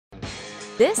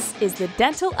This is the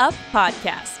Dental Up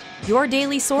Podcast, your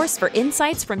daily source for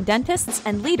insights from dentists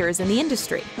and leaders in the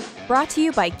industry. Brought to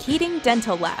you by Keating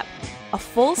Dental Lab, a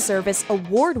full-service,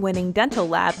 award-winning dental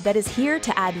lab that is here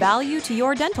to add value to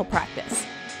your dental practice.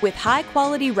 With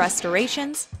high-quality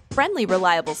restorations, friendly,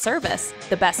 reliable service,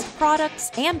 the best products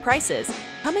and prices,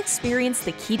 come experience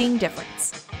the Keating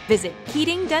difference. Visit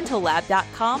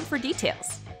KeatingDentalLab.com for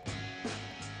details.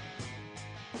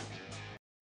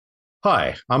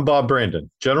 Hi, I'm Bob Brandon,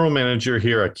 General Manager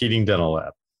here at Keating Dental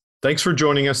Lab. Thanks for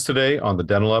joining us today on the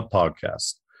Dental Lab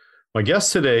Podcast. My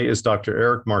guest today is Dr.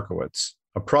 Eric Markowitz,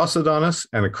 a prosthodontist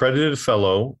and accredited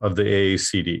fellow of the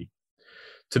AACD.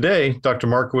 Today, Dr.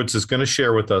 Markowitz is going to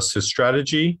share with us his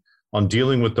strategy on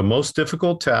dealing with the most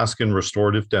difficult task in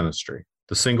restorative dentistry,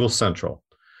 the single central.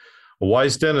 A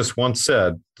wise dentist once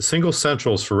said, the single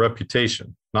central is for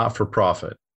reputation, not for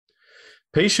profit.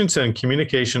 Patience and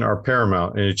communication are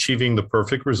paramount in achieving the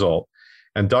perfect result,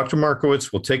 and Dr.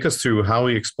 Markowitz will take us through how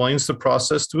he explains the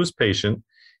process to his patient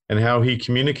and how he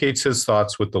communicates his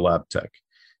thoughts with the lab tech,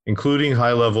 including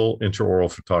high-level intraoral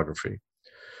photography.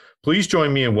 Please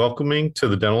join me in welcoming to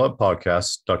the Dental Lab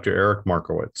Podcast, Dr. Eric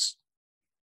Markowitz.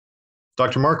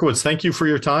 Dr. Markowitz, thank you for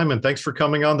your time, and thanks for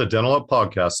coming on the Dental Lab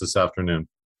Podcast this afternoon.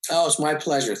 Oh, it's my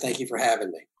pleasure. Thank you for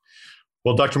having me.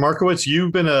 Well, Dr. Markowitz,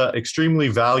 you've been an extremely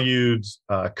valued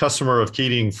customer of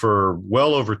Keating for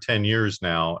well over 10 years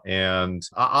now, and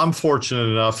I'm fortunate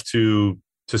enough to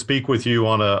speak with you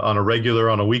on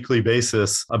a weekly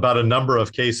basis about a number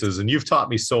of cases, and you've taught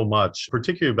me so much,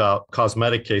 particularly about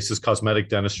cosmetic cases, cosmetic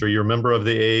dentistry. You're a member of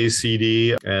the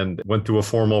AACD and went through a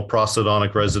formal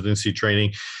prosthodontic residency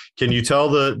training. Can you tell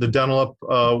the dental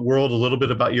world a little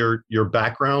bit about your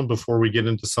background before we get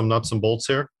into some nuts and bolts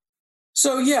here?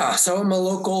 So I'm a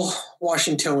local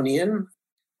Washingtonian,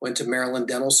 went to Maryland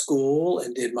Dental School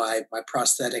and did my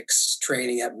prosthetics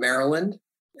training at Maryland.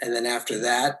 And then after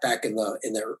that, back in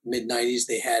the mid-90s,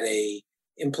 they had a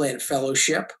implant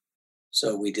fellowship.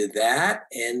 So we did that.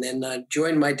 And then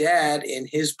joined my dad in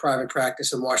his private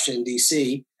practice in Washington,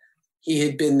 D.C. He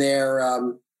had been there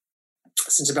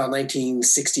since about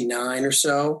 1969 or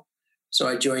so. So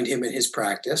I joined him in his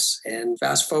practice. And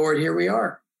fast forward, here we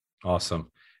are. Awesome.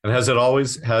 And has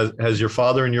your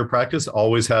father in your practice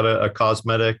always had a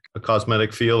cosmetic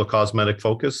feel, a cosmetic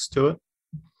focus to it?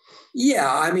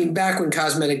 Yeah, I mean, back when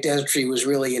cosmetic dentistry was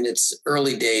really in its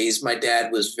early days, my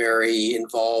dad was very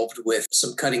involved with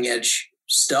some cutting edge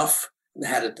stuff.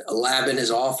 Had a lab in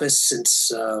his office since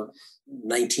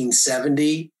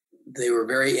 1970. They were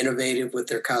very innovative with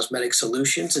their cosmetic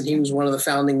solutions, and he was one of the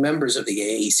founding members of the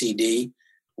AACD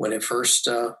when it first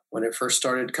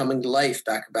started coming to life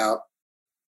back about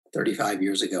 35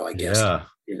 years ago, I guess. Yeah,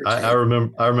 I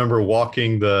remember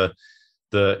walking the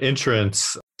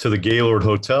entrance to the Gaylord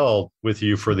Hotel with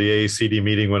you for the AACD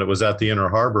meeting when it was at the Inner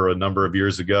Harbor a number of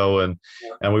years ago, and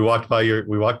we walked by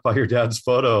your dad's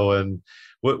photo. And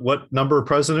what number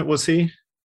president was he?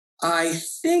 I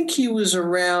think he was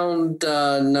around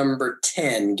number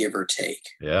 10, give or take.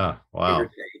 Yeah, wow,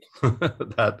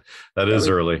 that is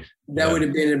early. That would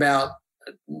have been about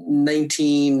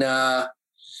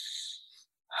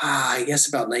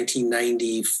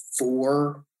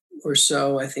 1994 or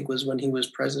so, I think, was when he was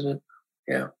president.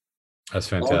 Yeah. That's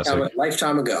fantastic.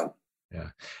 Lifetime ago. Yeah.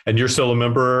 And you're still a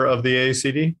member of the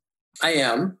AACD? I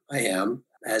am,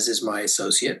 as is my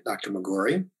associate, Dr.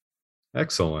 McGorry.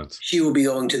 Excellent. She will be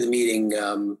going to the meeting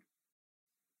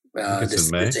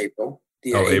this April.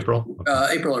 April?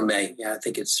 Okay. April or May. Yeah, I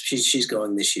think she's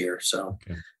going this year. So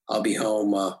okay. I'll be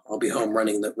home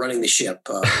running the ship.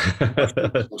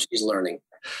 She's learning.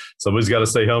 Somebody's got to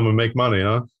stay home and make money,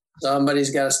 huh? Somebody's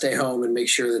got to stay home and make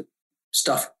sure that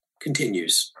stuff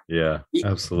continues. Yeah,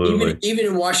 absolutely. Even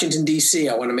in Washington D.C.,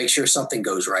 I want to make sure something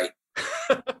goes right.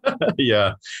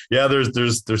 Yeah.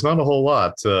 There's not a whole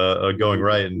lot going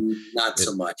right, and not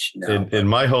so much. No. In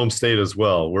my home state as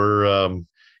well, we're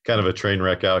kind of a train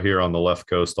wreck out here on the left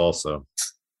coast. Also,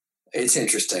 it's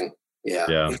interesting.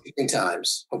 Yeah. Interesting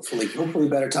times. Hopefully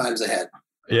better times ahead.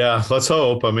 Yeah, let's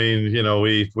hope. I mean,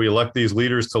 we elect these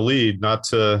leaders to lead, not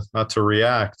to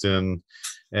react and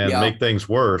make things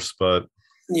worse. But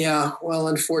yeah, well,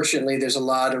 unfortunately, there's a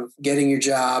lot of getting your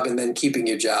job and then keeping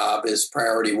your job is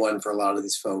priority one for a lot of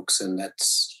these folks, and that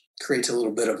creates a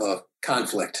little bit of a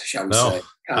conflict, shall we say?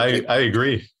 I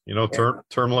agree.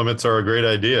 Term limits are a great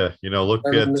idea.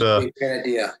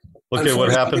 Look at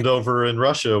what happened over in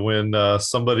Russia when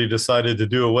somebody decided to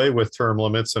do away with term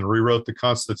limits and rewrote the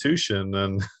Constitution,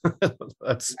 and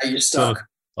that's you're stuck.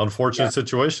 Unfortunate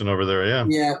situation over there.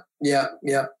 Yeah.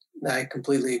 I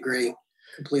completely agree.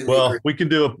 We can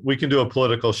do a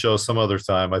political show some other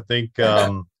time. I think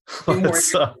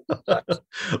let's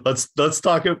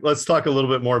talk a little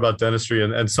bit more about dentistry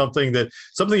and something that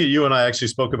you and I actually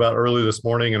spoke about earlier this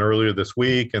morning and earlier this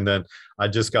week, and then I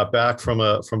just got back from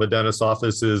a dentist's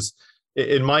office. Is,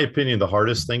 in my opinion, the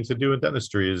hardest thing to do in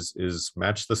dentistry is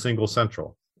match the single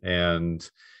central, and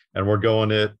we're going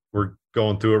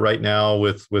through it right now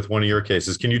with one of your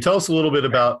cases. Can you tell us a little bit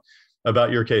about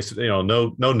your case?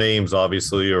 No names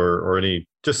obviously, or any.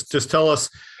 Just tell us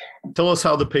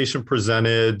how the patient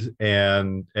presented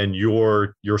and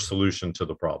your solution to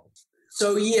the problem.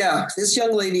 So this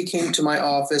young lady came to my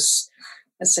office,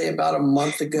 I'd say about a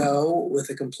month ago, with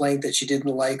a complaint that she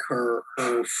didn't like her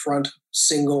front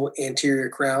single anterior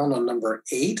crown on number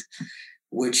 8,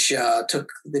 which took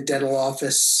the dental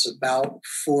office about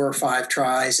 4 or 5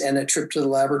 tries and a trip to the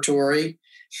laboratory.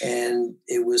 And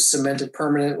it was cemented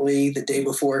permanently the day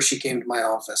before she came to my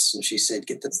office. And she said,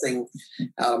 "Get this thing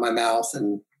out of my mouth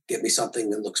and get me something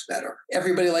that looks better."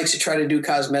 Everybody likes to try to do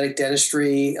cosmetic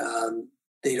dentistry.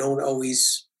 They don't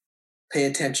always pay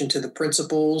attention to the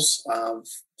principles of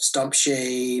stump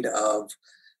shade, of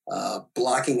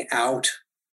blocking out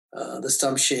the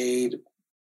stump shade,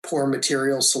 poor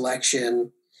material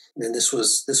selection. And this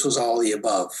was all the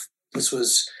above. This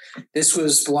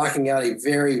was blocking out a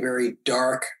very, very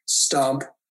dark stump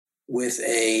with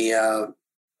a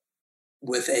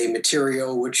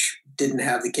material which didn't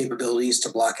have the capabilities to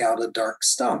block out a dark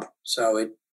stump. So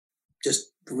it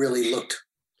just really looked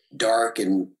dark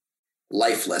and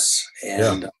lifeless.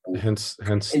 And hence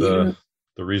the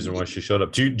reason why she showed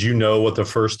up. Do you know what the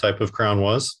first type of crown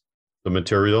was? The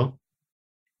material?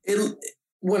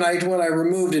 When I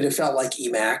removed it, it felt like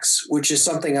Emax, which is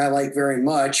something I like very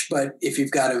much. But if you've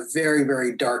got a very,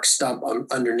 very dark stump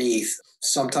underneath,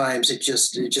 sometimes it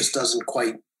just doesn't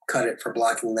quite cut it for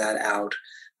blocking that out.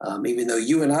 Even though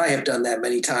you and I have done that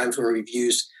many times, where we've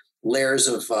used layers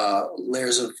of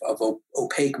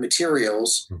opaque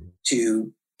materials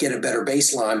to get a better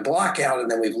baseline block out,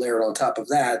 and then we've layered on top of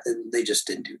that. They just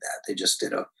didn't do that. They just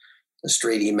did a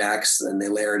straight Emax, and they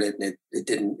layered it, and it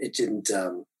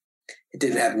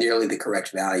didn't have nearly the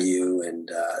correct value. And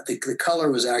the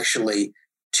color was actually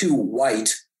too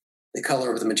white. The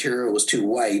color of the material was too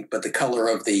white, but the color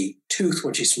of the tooth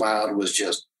when she smiled was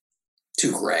just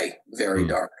too gray, very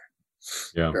dark.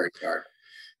 Yeah. Very dark.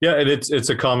 Yeah, and it's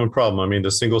a common problem. I mean,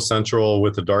 the single central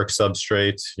with the dark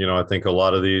substrate, I think a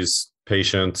lot of these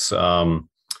patients,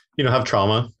 have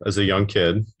trauma as a young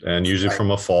kid, and usually from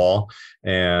a fall,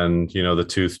 and, the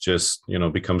tooth just,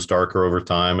 becomes darker over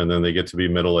time, and then they get to be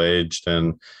middle-aged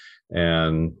and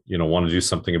want to do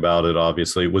something about it.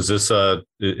 Obviously, is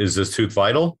this tooth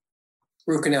vital?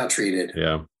 Root canal treated.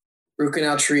 Yeah. Root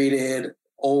canal treated,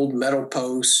 old metal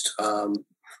post,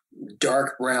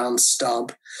 dark brown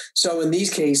stump. So in these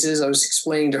cases, I was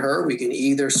explaining to her, we can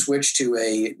either switch to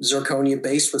a zirconia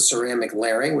base with ceramic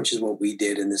layering, which is what we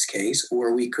did in this case,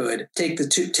 or we could take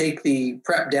the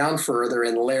prep down further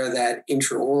and layer that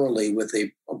intraorally with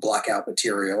a blockout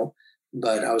material.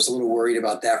 But I was a little worried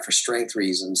about that for strength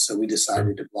reasons, so we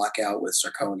decided to block out with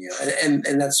zirconia, and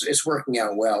it's working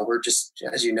out well. We're just,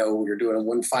 as you know, we're doing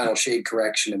one final shade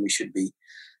correction, and we should be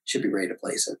ready to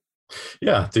place it.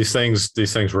 Yeah, these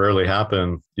things rarely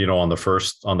happen, on the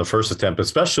first attempt,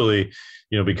 especially,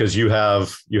 because you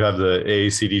have the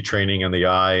AACD training in the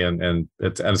eye, and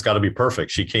it's got to be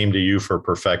perfect. She came to you for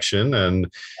perfection,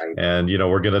 and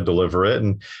we're going to deliver it,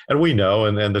 and we know,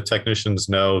 and the technicians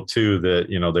know too that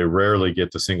they rarely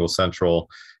get the single central.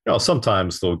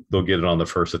 Sometimes they'll get it on the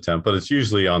first attempt, but it's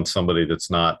usually on somebody that's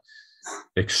not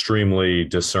extremely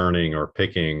discerning or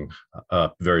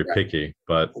very picky,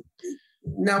 but.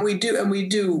 Now we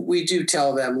do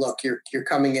tell them, look, you're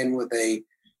coming in with a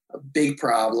big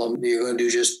problem. You're going to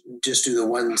just do the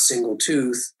one single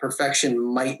tooth. Perfection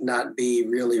might not be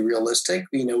really realistic.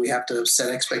 We have to set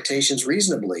expectations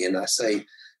reasonably. And I say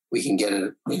we can get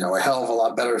a hell of a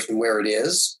lot better from where it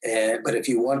is. But if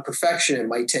you want perfection, it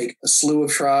might take a slew of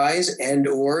tries,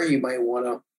 or you might want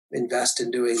to invest in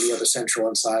doing the other central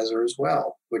incisor as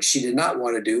well, which she did not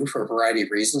want to do for a variety of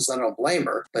reasons. I don't blame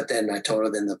her. But then I told her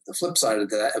then the flip side of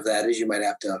that is you might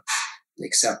have to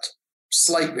accept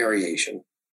slight variation.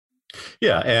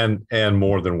 Yeah, and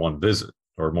more than one visit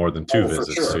or more than two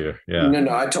visits. Sure. Here. Yeah.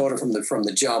 No. I told her from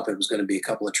the jump it was going to be a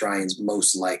couple of try-ins,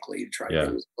 most likely, to try to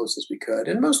get as close as we could.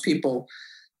 And most people,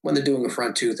 when they're doing a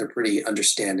front tooth, are pretty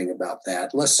understanding about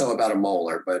that. Less so about a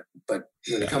molar, but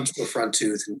when it comes to a front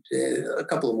tooth, a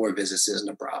couple of more visits isn't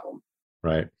a problem.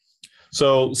 Right.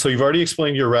 So you've already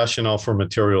explained your rationale for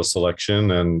material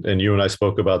selection, and you and I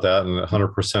spoke about that, and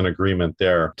 100% agreement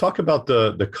there. Talk about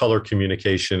the color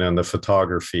communication and the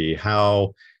photography.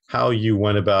 How how you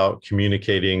went about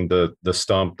communicating the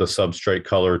stump, the substrate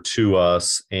color to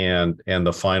us, and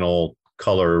the final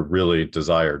color really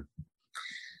desired?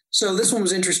 So this one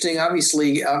was interesting.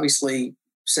 Obviously,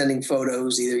 sending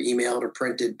photos, either emailed or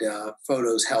printed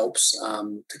photos, helps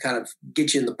to kind of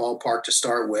get you in the ballpark to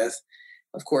start with.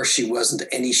 Of course, she wasn't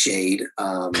any shade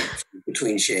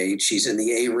between shades. She's in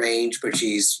the A range, but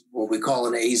she's what we call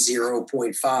an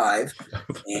A0.5.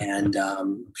 And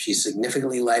she's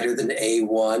significantly lighter than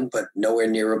A1, but nowhere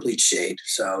near a bleach shade.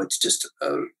 So it's just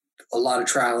a lot of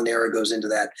trial and error goes into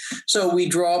that. So we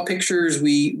draw pictures,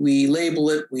 we label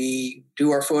it, we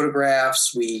do our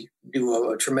photographs, we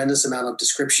do a tremendous amount of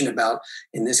description about,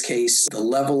 in this case, the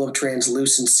level of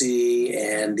translucency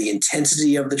and the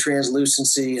intensity of the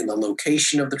translucency and the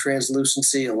location of the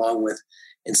translucency, along with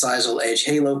incisal edge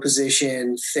halo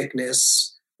position,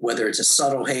 thickness, whether it's a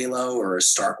subtle halo or a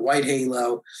stark white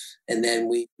halo. And then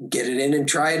we get it in and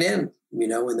try it in,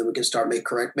 and then we can start make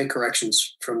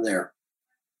corrections from there.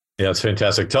 Yeah, it's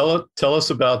fantastic. Tell us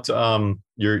about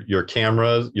your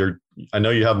camera. I know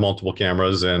you have multiple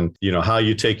cameras, and how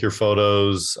you take your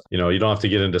photos. You don't have to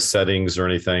get into settings or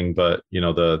anything, but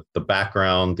the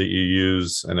background that you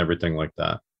use and everything like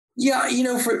that. Yeah,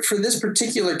 for this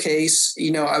particular case,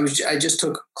 I just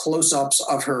took close-ups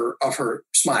of her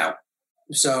smile.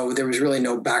 So there was really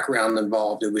no background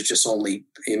involved. It was just only,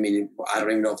 I don't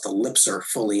even know if the lips are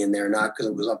fully in there or not, because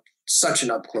it was such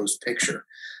an up-close picture.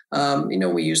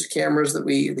 We use the cameras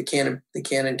the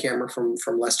Canon camera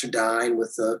from Lester Dine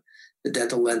with the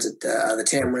dental lens, the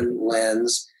Tamron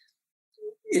lens.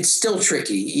 It's still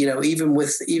tricky, even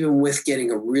with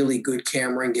getting a really good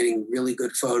camera and getting really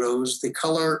good photos, the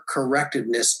color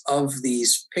correctiveness of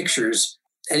these pictures.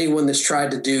 Anyone that's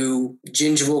tried to do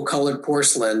gingival colored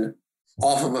porcelain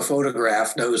off of a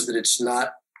photograph knows that it's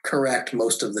not correct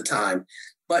most of the time.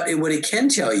 But what it can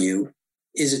tell you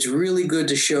is it's really good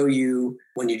to show you,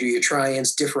 when you do your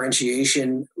try-ins,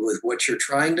 differentiation with what you're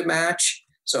trying to match.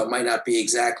 So it might not be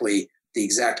exactly the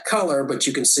exact color, but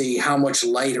you can see how much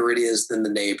lighter it is than the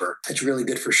neighbor. It's really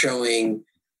good for showing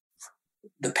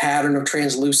the pattern of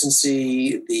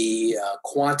translucency, the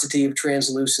quantity of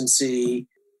translucency,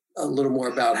 a little more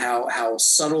about how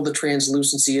subtle the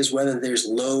translucency is, whether there's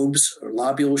lobes or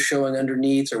lobules showing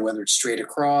underneath or whether it's straight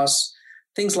across,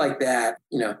 things like that.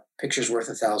 Picture's worth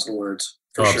 1,000 words.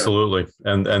 Oh, absolutely. Sure.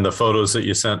 And the photos that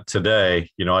you sent today,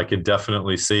 I could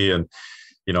definitely see, and,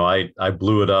 I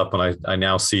blew it up, and I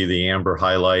now see the amber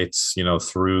highlights,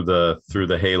 through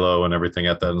the halo and everything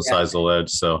at that incisal edge.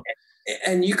 So,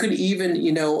 and you could even,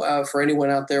 for anyone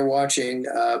out there watching,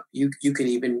 you could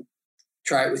even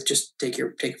try it with just take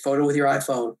a photo with your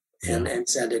iPhone and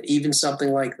send it. Even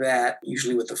something like that,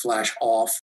 usually with the flash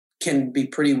off, can be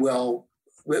pretty well.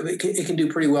 It can do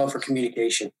pretty well for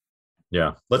communication.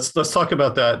 Yeah, let's talk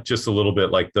about that just a little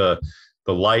bit, like the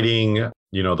lighting,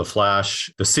 the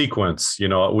flash, the sequence.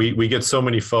 We get so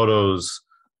many photos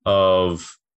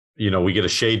of, we get a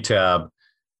shade tab,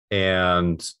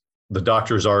 and the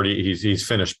doctor's already he's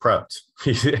finished prepped,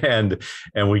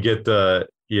 and we get the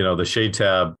shade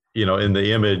tab, in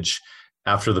the image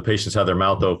after the patient's had their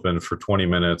mouth open for 20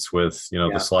 minutes with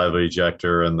the saliva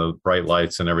ejector and the bright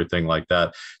lights and everything like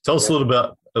that. Tell us a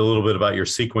little bit about your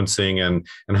sequencing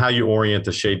and how you orient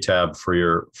the shade tab for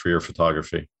your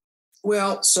photography.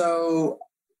 Well, so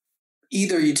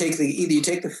either you take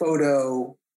the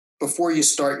photo before you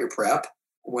start your prep,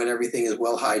 when everything is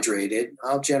well hydrated.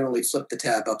 I'll generally flip the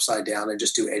tab upside down and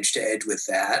just do edge to edge with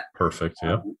that. Perfect.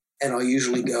 Yeah. And I'll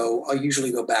usually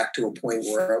go back to a point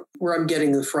where I'm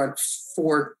getting the front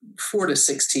four to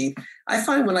six teeth. I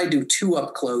find when I do too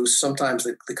up close, sometimes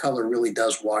the color really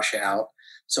does wash out.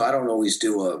 So I don't always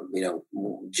do a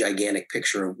gigantic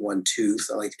picture of one tooth.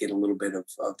 I like to get a little bit of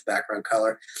the background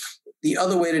color. The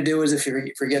other way to do is, if you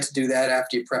forget to do that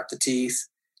after you prep the teeth,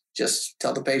 just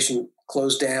tell the patient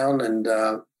close down and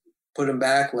put them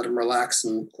back, let them relax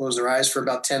and close their eyes for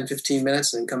about 10, 15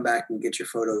 minutes, and then come back and get your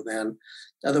photo then.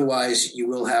 Otherwise, you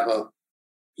will have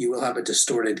a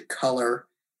distorted color.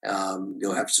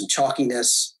 You'll have some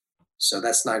chalkiness. So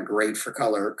that's not great for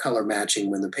color matching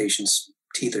when the patient's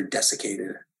teeth are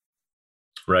desiccated.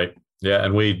 Right. Yeah.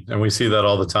 And we see that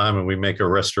all the time, and we make a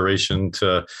restoration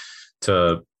to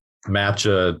match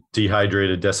a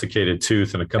dehydrated, desiccated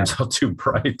tooth, and it comes out too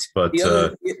bright. But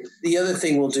the other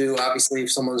thing we'll do, obviously,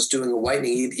 if someone's doing a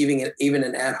whitening, even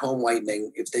an at-home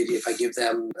whitening, if I give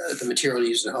them the material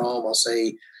used at home, I'll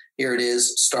say, here it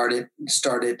is, start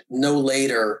it no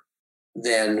later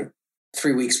than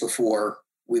 3 weeks before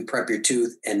we prep your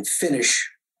tooth, and finish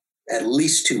at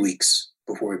least 2 weeks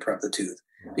before we prep the tooth.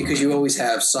 because you always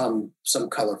have some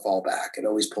color fall back. It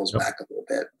always pulls back a little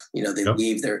bit.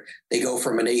 They go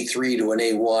from an A3 to an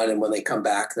A1, and when they come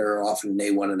back, they're often an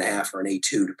A1.5 or an A2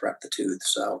 to prep the tooth.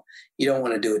 So you don't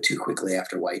want to do it too quickly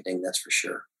after whitening. That's for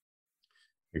sure.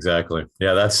 Exactly.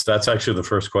 Yeah, that's actually the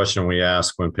first question we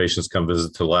ask when patients come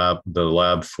visit the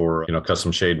lab for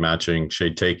custom shade matching,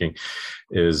 shade taking,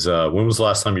 is when was the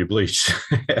last time you bleached?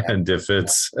 And if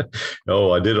it's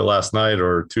I did it last night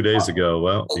or 2 days ago,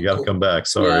 well, you got to come back.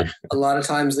 Sorry. Yeah, a lot of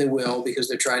times they will, because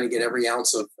they're trying to get every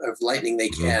ounce of lightening they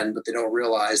can, but they don't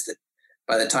realize that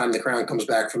by the time the crown comes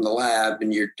back from the lab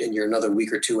and you're another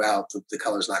week or two out, the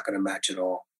color's not going to match at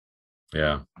all.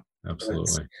 Yeah,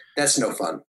 absolutely. That's no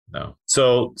fun. No.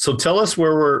 So tell us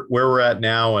where we're at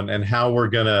now, and how we're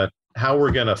gonna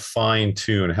fine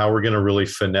tune, how we're gonna really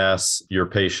finesse your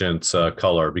patient's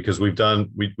color, because we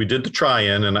did the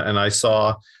try-in, and I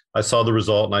saw the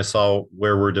result, and I saw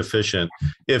where we're deficient.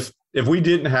 If we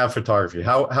didn't have photography,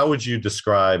 how would you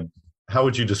describe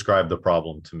the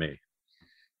problem to me?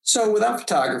 So without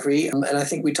photography, and I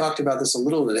think we talked about this a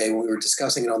little today when we were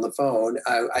discussing it on the phone,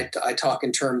 I talk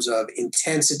in terms of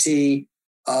intensity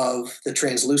of the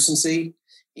translucency.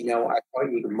 I call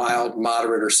it either mild,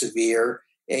 moderate, or severe.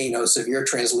 And, severe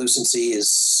translucency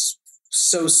is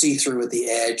so see-through at the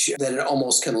edge that it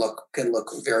almost can look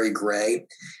very gray.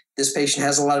 This patient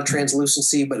has a lot of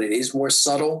translucency, but it is more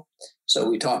subtle. So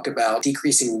we talked about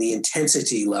decreasing the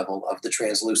intensity level of the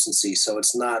translucency, so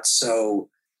it's not so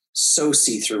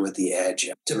see-through at the edge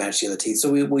to match the other teeth.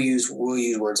 So we'll use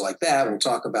words like that. We'll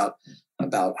talk about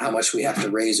how much we have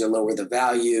to raise or lower the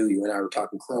value. You and I were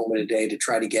talking chroma today to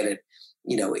try to get it,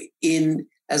 in,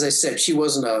 as I said, she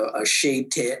wasn't a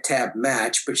shade tab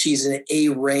match, but she's an A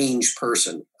range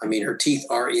person. I mean, her teeth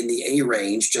are in the A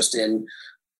range, just in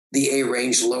the A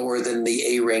range lower than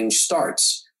the A range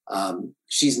starts.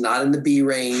 She's not in the B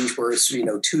range where it's,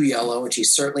 too yellow, and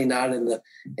she's certainly not in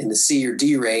the C or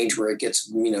D range where it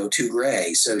gets, too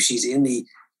gray. So she's in the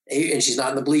A, and she's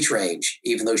not in the bleach range,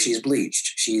 even though she's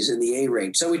bleached. She's in the A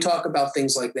range. So we talk about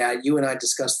things like that. You and I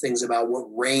discuss things about what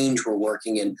range we're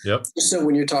working in. Yep. So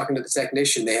when you're talking to the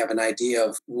technician, they have an idea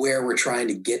of where we're trying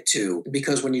to get to.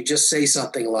 Because when you just say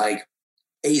something like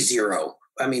A0,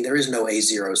 I mean, there is no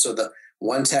A0. So the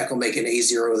one tech will make an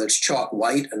A0 that's chalk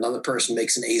white. Another person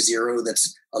makes an A0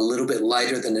 that's a little bit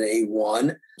lighter than an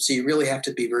A1. So you really have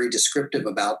to be very descriptive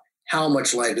about how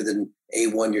much lighter than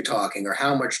A1 you're talking, or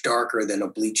how much darker than a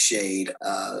bleach shade.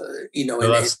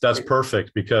 That's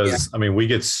perfect, because I mean, we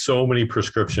get so many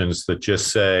prescriptions that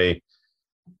just say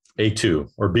A2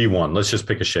 or B1. Let's just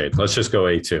pick a shade. Let's just go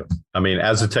A2. I mean,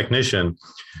 as a technician,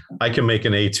 I can make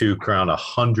an A2 crown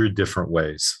 100 different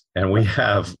ways. And we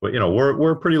have,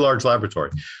 we're a pretty large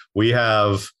laboratory. We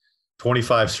have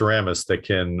 25 ceramists that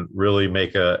can really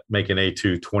make an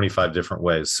A2 25 different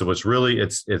ways. So it's really,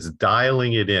 it's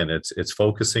dialing it in. It's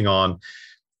focusing on,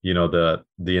 the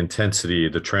intensity,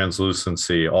 the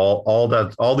translucency,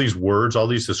 all these words, all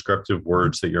these descriptive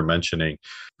words that you're mentioning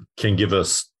can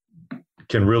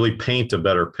really paint a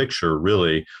better picture,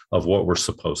 really, of what we're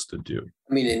supposed to do.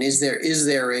 I mean, and is there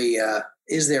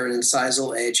an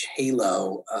incisal edge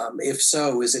halo? If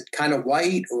so, is it kind of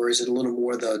white, or is it a little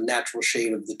more the natural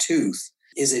shade of the tooth?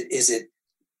 Is it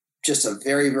just a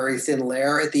very, very thin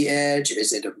layer at the edge?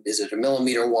 Is it a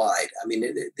millimeter wide? I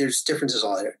mean, there's differences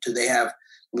all there. Do they have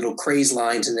little craze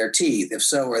lines in their teeth? If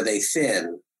so, are they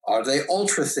thin? Are they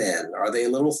ultra thin? Are they a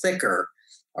little thicker?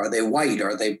 Are they white?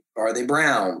 Are they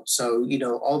brown? So,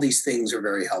 all these things are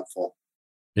very helpful.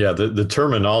 Yeah, the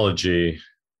terminology,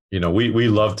 we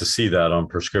love to see that on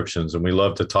prescriptions, and we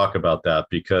love to talk about that,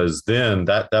 because then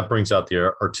that brings out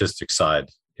the artistic side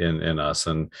in us,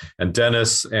 and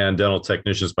dentists and dental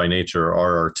technicians by nature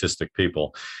are artistic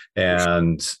people.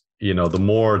 And,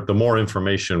 the more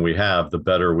information we have, the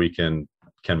better we can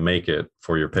make it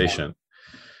for your patient.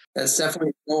 That's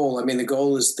definitely the goal. I mean, the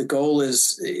goal is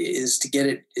to get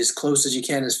it as close as you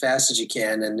can, as fast as you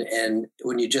can. And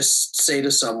when you just say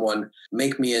to someone,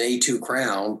 make me an A2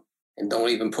 crown, and don't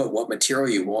even put what material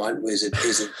you want. Is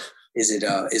it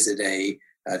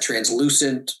a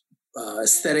translucent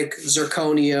aesthetic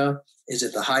zirconia? Is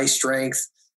it the high strength,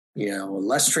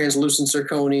 less translucent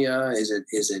zirconia? Is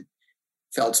it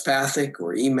feldspathic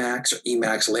or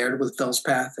Emax layered with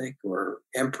feldspathic or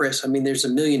Empress? I mean, there's a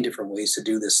million different ways to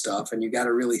do this stuff, and you got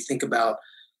to really think about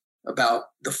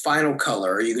the final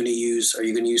color. Are you going to use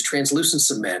translucent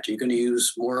cement? Are you going to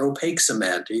use more opaque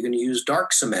cement? Are you going to use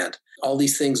dark cement? All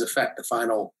these things affect the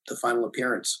final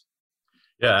appearance.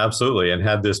 Yeah, absolutely. And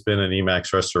had this been an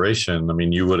Emax restoration, I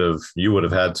mean, you would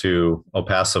have had to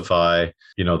opacify,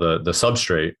 the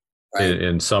substrate Right.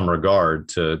 in some regard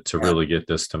to Yeah. really get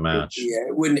this to match. Yeah,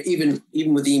 it wouldn't even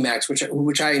with Emacs,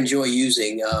 which I enjoy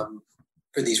using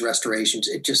for these restorations.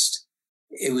 It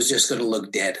was just going to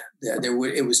look dead.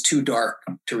 It was too dark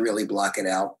to really block it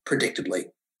out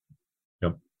predictably.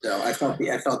 Yep. So I felt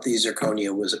the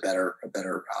zirconia was a better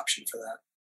option for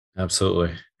that.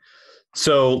 Absolutely.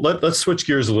 So let's switch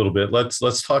gears a little bit.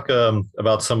 Let's talk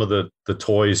about some of the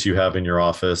toys you have in your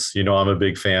office. You know, I'm a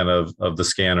big fan of the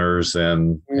scanners,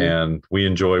 and we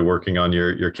enjoy working on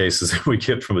your cases that we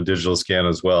get from a digital scan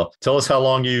as well. Tell us how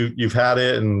long you've had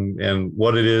it and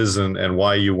what it is and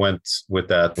why you went with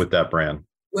that brand.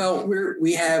 Well,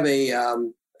 we have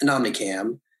an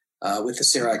Omnicam with a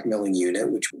CEREC milling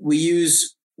unit, which we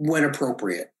use when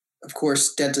appropriate. Of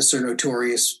course, dentists are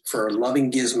notorious for loving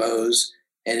gizmos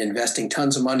and investing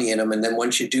tons of money in them. And then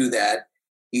once you do that,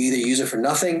 you either use it for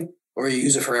nothing or you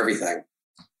use it for everything.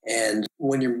 And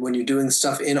when you're doing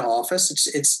stuff in office,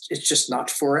 it's just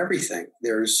not for everything.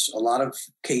 There's a lot of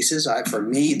cases. For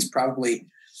me, it's probably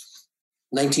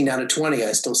 19 out of 20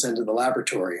 I still send to the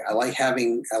laboratory. I like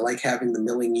having the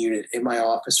milling unit in my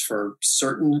office for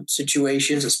certain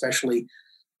situations, especially,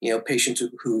 patients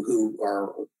who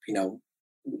are,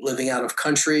 living out of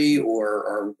country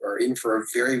or are in for a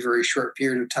very, very short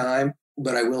period of time.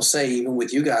 But I will say, even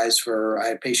with you guys, I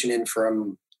had a patient in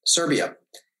from Serbia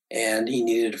and he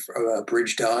needed a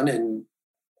bridge done, and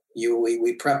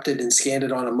we prepped it and scanned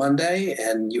it on a Monday,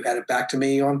 and you had it back to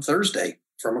me on Thursday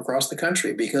from across the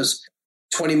country, because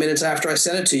 20 minutes after I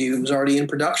sent it to you, it was already in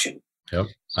production. Yep.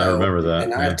 I remember that.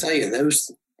 And I'll tell you, the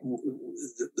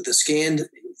scanned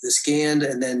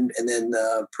and then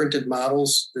printed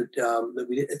models that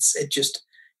we did,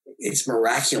 it's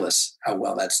miraculous how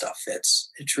well that stuff fits.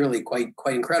 It's really quite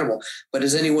incredible. But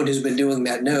as anyone who's been doing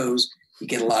that knows, you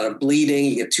get a lot of bleeding,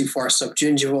 you get too far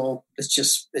subgingival. It's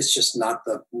just not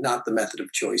the method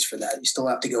of choice for that. You still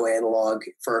have to go analog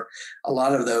for a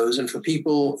lot of those. And for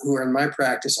people who are in my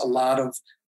practice, a lot of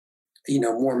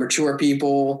more mature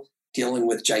people dealing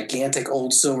with gigantic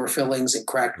old silver fillings and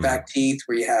cracked back teeth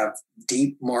where you have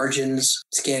deep margins,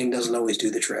 scanning doesn't always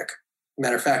do the trick.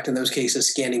 Matter of fact, in those cases,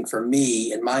 scanning for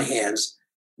me in my hands,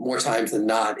 more times than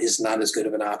not, is not as good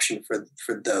of an option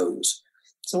for those.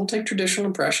 So we'll take traditional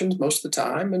impressions most of the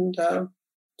time, and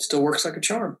still works like a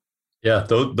charm. Yeah,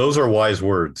 those are wise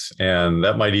words. And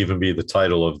that might even be the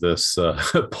title of this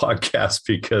podcast,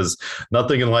 because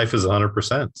nothing in life is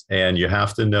 100%. And you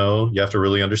have to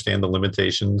really understand the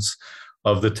limitations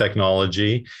of the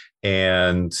technology.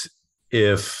 And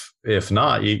if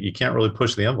not, you can't really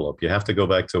push the envelope. You have to go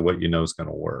back to what you know is going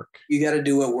to work. You got to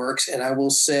do what works. And I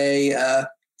will say,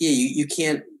 you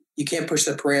can't push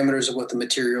the parameters of what the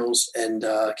materials and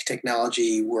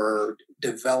technology were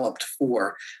developed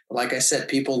for. Like I said,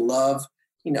 people love,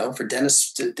 for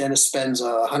dentist spends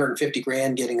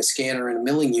 $150,000 getting a scanner and a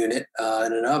milling unit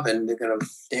and an oven. They're going to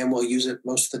damn well use it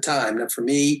most of the time. Now, for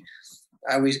me,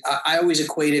 I always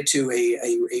equate it to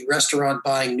a restaurant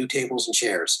buying new tables and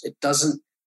chairs. It doesn't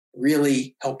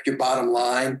really help your bottom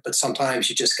line, but sometimes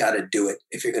you just got to do it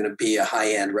if you're going to be a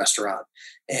high-end restaurant.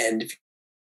 And if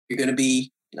you're going to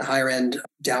be a higher end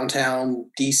downtown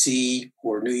DC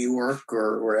or New York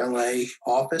or LA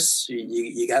office,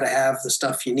 you got to have the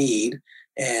stuff you need.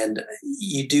 And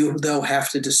you do, though, have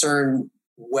to discern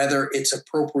whether it's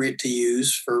appropriate to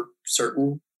use for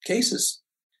certain cases.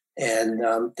 And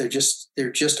they're just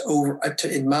over,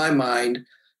 in my mind,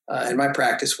 in my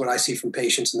practice, what I see from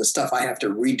patients and the stuff I have to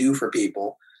redo for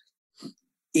people,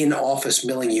 in office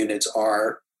milling units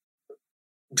are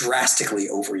drastically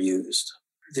overused.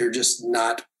 They're just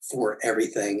not for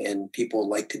everything, and people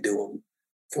like to do them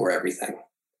for everything.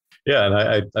 Yeah,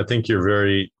 and I think you're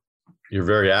very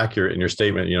accurate in your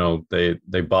statement.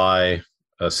 They buy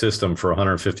a system for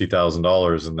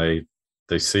 $150,000, and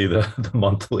they see the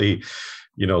monthly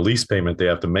lease payment they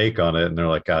have to make on it, and they're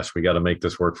like, gosh, we got to make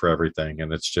this work for everything,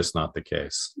 and it's just not the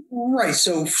case. Right.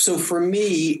 So for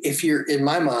me, if you're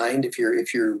running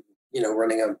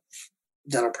a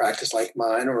dental practice like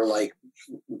mine, or like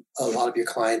a lot of your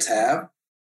clients have,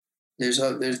 there's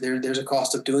a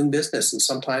cost of doing business. And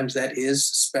sometimes that is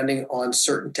spending on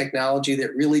certain technology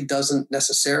that really doesn't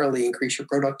necessarily increase your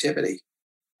productivity.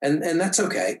 And that's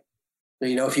okay.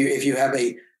 If you have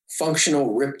a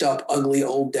functional, ripped up, ugly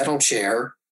old dental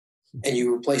chair and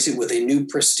you replace it with a new,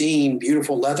 pristine,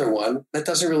 beautiful leather one, that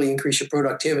doesn't really increase your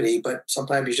productivity, but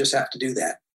sometimes you just have to do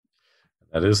that.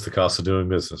 That is the cost of doing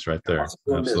business right there.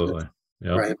 Absolutely.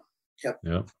 Yep. Right. Yep.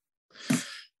 Yep.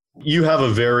 You have a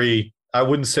very, I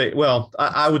would say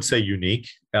unique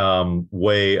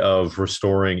way of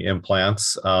restoring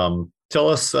implants. Tell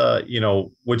us,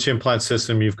 which implant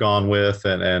system you've gone with,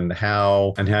 and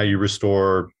how you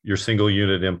restore your single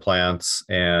unit implants,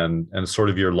 and sort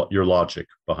of your logic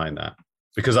behind that.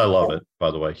 Because I love it,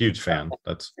 by the way, huge fan.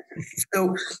 That's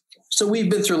so we've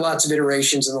been through lots of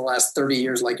iterations in the last 30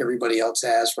 years, like everybody else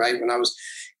has, right? When I was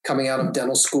coming out of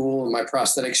dental school and my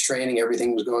prosthetics training,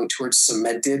 everything was going towards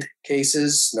cemented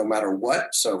cases, no matter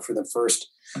what. So for the first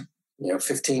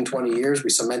 15, 20 years, we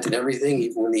cemented everything.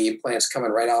 Even when the implant's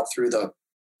coming right out through the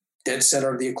dead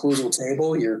center of the occlusal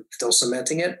table, you're still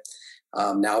cementing it.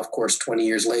 Now, of course, 20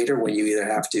 years later, when you either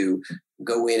have to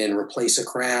go in and replace a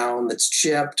crown that's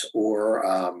chipped, or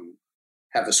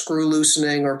have a screw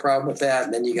loosening or a problem with that,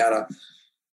 and then you got to,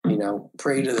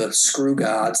 pray to the screw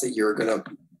gods that you're going to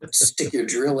stick your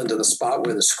drill into the spot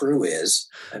where the screw is.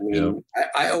 I mean,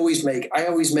 I always make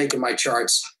in my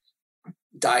charts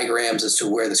diagrams as to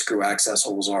where the screw access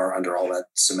holes are under all that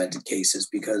cemented cases,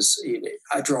 because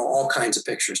I draw all kinds of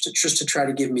pictures to try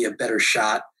to give me a better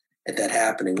shot at that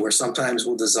happening, where sometimes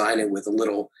we'll design it with a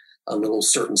little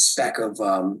certain speck of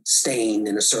stain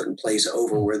in a certain place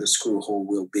over where the screw hole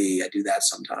will be. I do that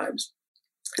sometimes.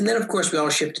 And then, of course, we all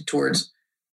shifted towards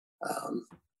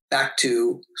back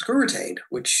to screw retained,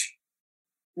 which,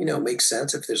 makes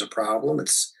sense. If there's a problem,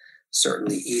 it's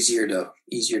certainly easier to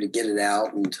get it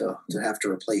out and to have to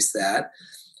replace that.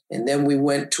 And then we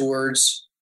went towards,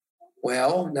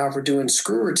 now if we're doing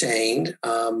screw retained,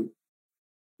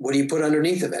 what do you put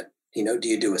underneath of it? Do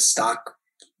you do a stock?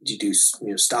 Do you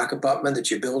do stock abutment that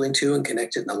you're building to and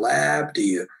connect it in the lab?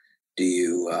 Do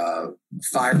you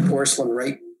fire porcelain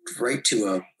right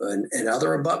to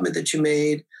another abutment that you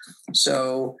made?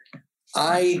 So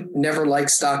I never liked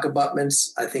stock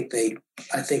abutments. I think they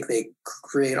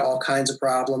create all kinds of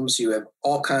problems. You have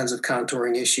all kinds of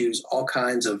contouring issues, all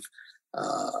kinds of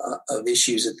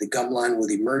issues at the gum line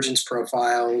with emergence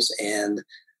profiles. And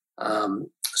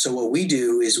so what we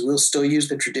do is we'll still use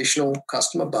the traditional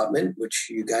custom abutment, which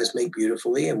you guys make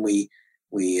beautifully, and we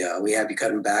have you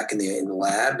cut them back in the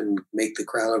lab and make the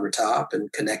crown over top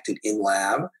and connect it in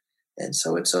lab. And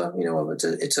so it's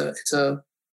a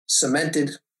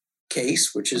cemented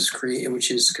case, which is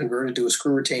converted to a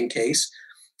screw retained case.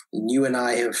 And you and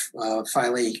I have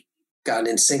finally gotten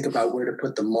in sync about where to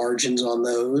put the margins on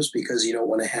those, because you don't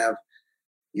want to have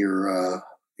your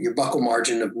buccal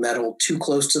margin of metal too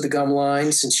close to the gum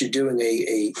line. Since you're doing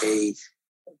a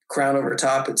crown over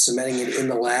top and cementing it in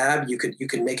the lab, you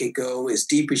can make it go as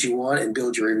deep as you want and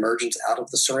build your emergence out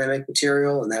of the ceramic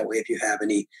material. And that way, if you have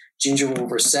any gingival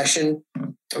recession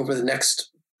over the next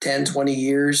 10, 20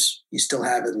 years, you still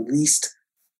have at least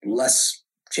less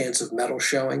chance of metal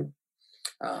showing.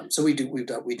 So we do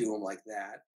them like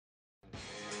that.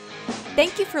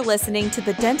 Thank you for listening to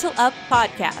the Dental Up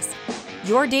Podcast,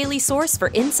 your daily source for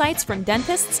insights from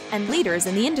dentists and leaders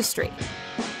in the industry.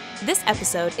 This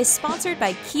episode is sponsored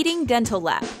by Keating Dental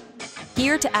Lab,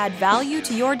 here to add value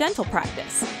to your dental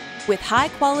practice. With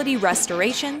high-quality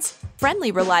restorations,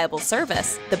 friendly, reliable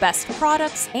service, the best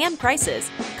products and prices,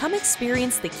 come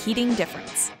experience the Keating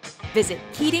difference. Visit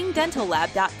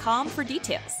KeatingDentalLab.com for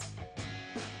details.